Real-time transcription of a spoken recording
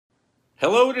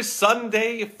Hello to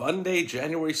Sunday, fun day,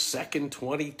 January 2nd,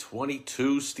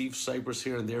 2022. Steve Sipress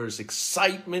here, and there is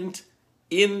excitement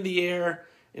in the air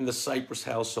in the Sipress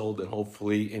household and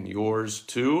hopefully in yours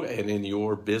too, and in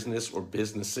your business or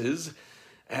businesses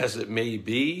as it may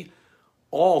be.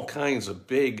 All kinds of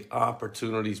big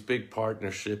opportunities, big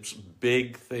partnerships,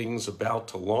 big things about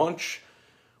to launch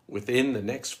within the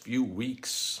next few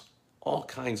weeks. All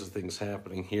kinds of things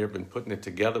happening here. Been putting it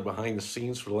together behind the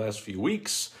scenes for the last few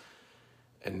weeks.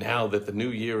 And now that the new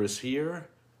year is here,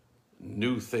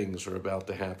 new things are about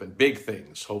to happen. Big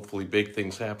things, hopefully big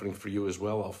things happening for you as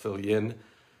well. I'll fill you in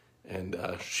and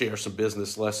share some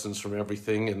business lessons from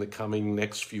everything in the coming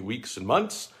next few weeks and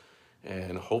months.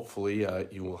 And hopefully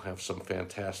you will have some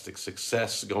fantastic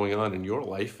success going on in your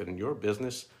life and in your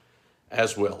business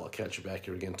as well. I'll catch you back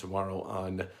here again tomorrow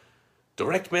on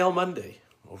Direct Mail Monday.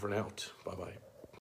 Over and out. Bye-bye.